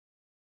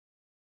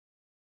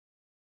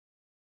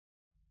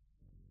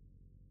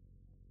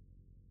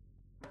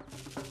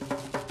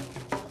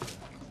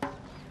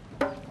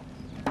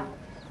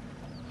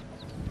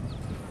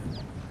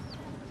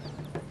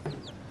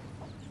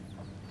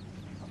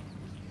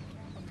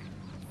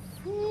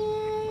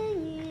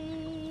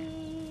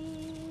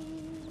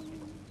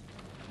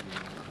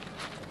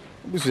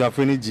Busu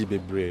afuni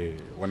jibebre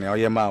woni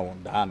oyema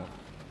won da no.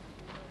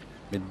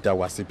 Me da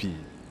wasepi.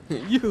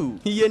 You,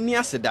 ye ni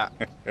aseda.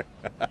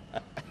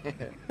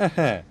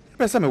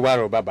 Pesa me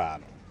waro baba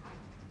no.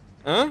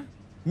 Huh?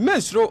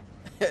 Mesro.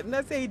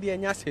 Na say di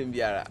anya sem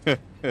biara.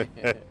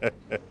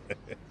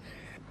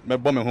 Me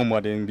bɔ me ho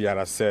modern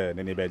biara sɛ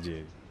ne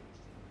beje.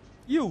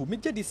 You, me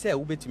je di sɛ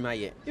wo betumi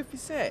aye. If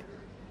sɛ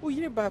wo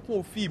yire ba ko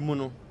ofi mu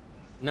no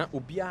na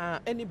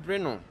obia any bre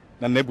no.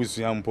 Na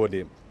nebusu ampo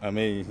de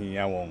ame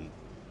hia won.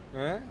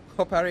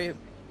 Hopare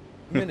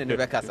me ne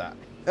be kasa.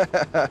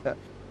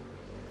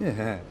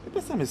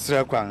 Pesa me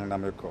sra kwan na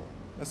me kɔ.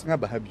 Ɛsɛn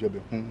aba ha bi obe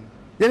hu.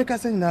 Yɛne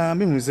kasa na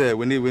me hu sɛ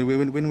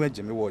when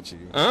wagye me watch you.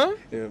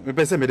 Me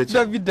pesa me de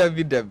David.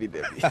 David.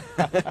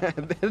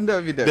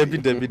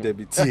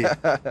 Tie.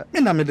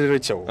 Me na me de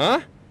rechew.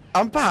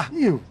 Ampa.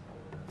 You.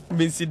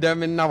 Me si da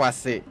me na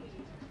wase.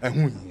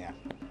 Ɛhu hia.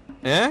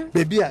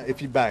 Baby a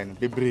efi bai no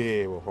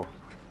bebre wo hɔ.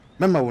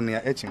 Mema wo ne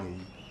a ɛkyen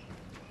yi.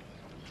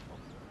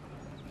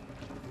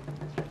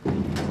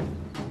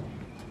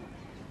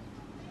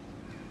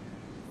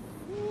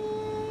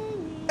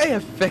 Hey,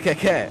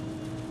 fekeke.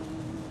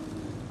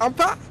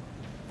 Ampa.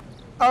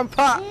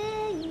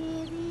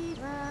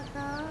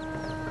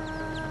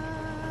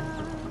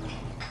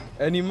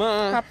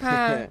 Anima.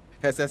 Papa.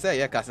 Hesese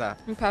ye kasa.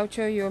 Mpa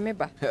ucho yo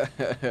meba.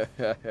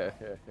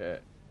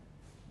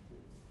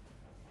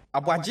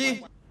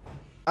 Abwaji.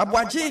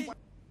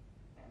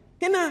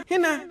 Hina.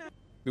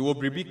 Me wo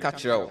bribi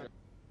kachrew.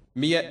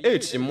 Me ye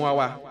age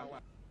moawa.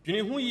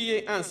 Dwene hu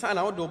yiye ansa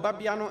na wodo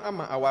babia no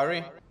ama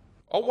aware.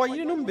 Owo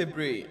yire no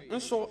bebre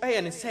nso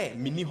eye ne se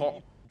mini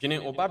ho. Dwene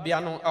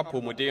obabia no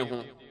apomode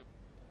ho.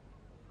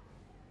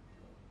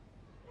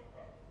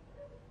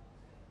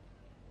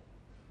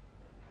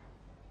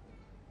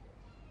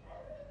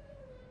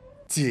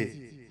 Tie.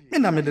 Me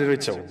na me de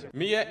rechew.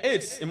 Me ye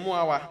age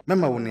moawa.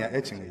 Mema wo ne a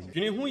ɛkyen yi.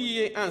 Dwene hu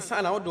yiye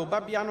ansa na wodo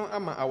babia no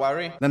ama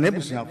aware. Na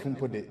nebusu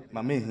afumpo de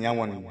mama hia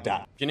won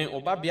da. Dwene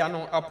obabia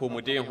no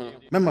apomode ho.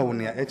 Mema wo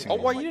ne a ɛkyen.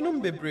 Owo yire no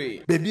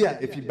bebre. Baby a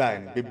efi bai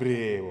no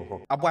bebre wo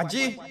hɔ.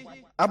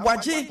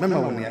 Abwaji. Mema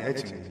wo ne a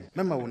ɛkyen yi.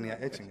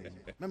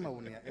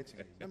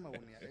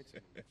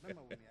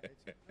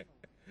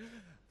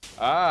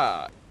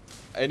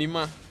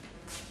 Anima.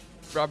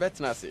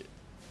 Brabetna se.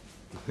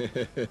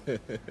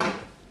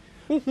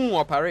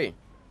 Opare.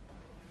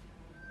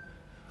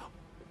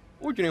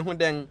 Udwene ho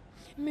den.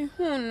 Me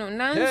hu no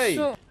na Hey,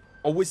 nso.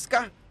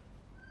 owiska.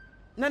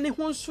 Na ne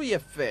ho nso ye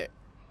fe.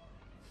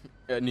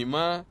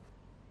 Anima.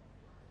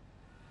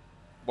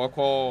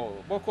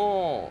 Boko.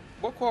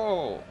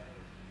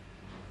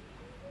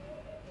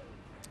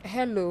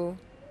 Hello.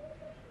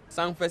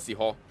 Sanfesi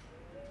ho.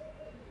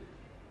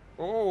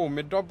 Oh,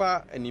 me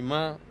doba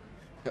anima.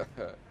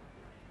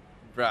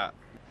 Bra.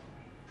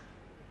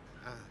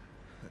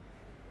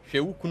 Hwe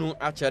wukunu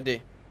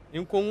achade.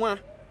 Nkonwa.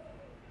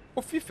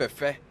 Ofi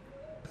fefe.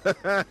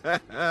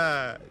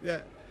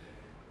 Yeah.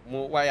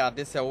 Mo waya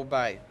de se wo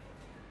bai.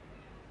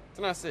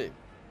 Tena se.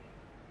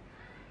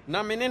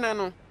 Na menena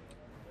no.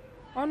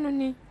 Onu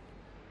ni.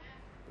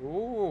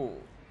 Oh.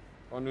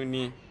 Onu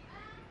ni.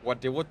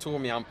 What they would to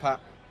me ampa.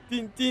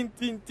 Tin.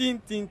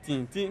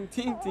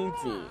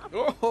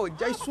 Oh,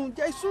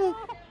 Jaisu.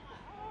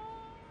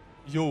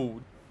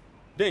 Yo.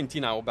 Den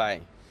tina wo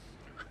bai.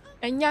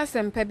 Enya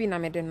sempa bi na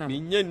me de nam.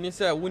 Minye ni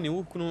se wo ni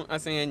wukunu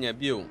asen anya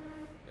bio.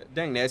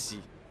 Den na asi.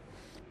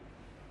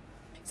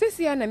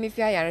 Sisi ya na me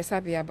fi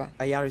ayaresabia ba.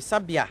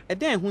 Ayaresabia.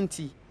 Den hu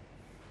nti.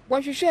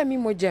 Wohwehwe mi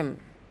mogem.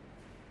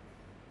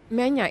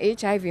 Menya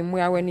HIV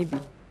muawa ni bi.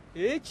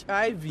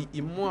 HIV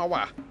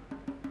imuawa.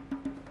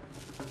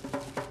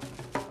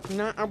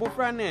 Na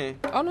abofra ne.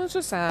 Onu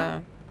nso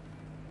saa.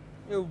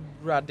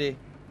 Ewrade.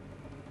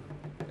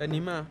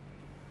 Anima.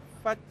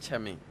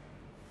 Fachame.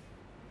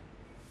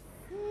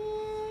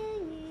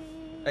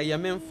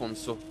 Ayame mfom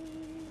so.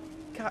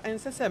 Ka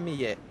ensese me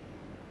ye.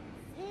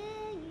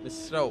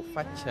 Misraw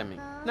fachame.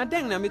 Na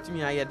den na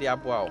metumi aye de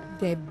aboa o.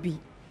 Debi.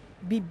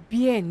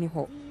 Bibie ni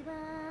ho.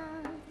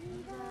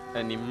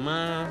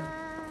 Anima.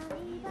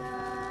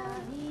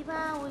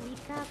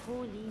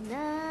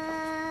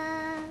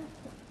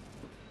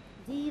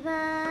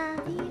 Diva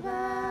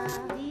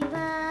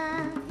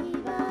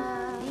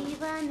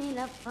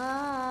nella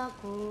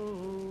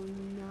faco.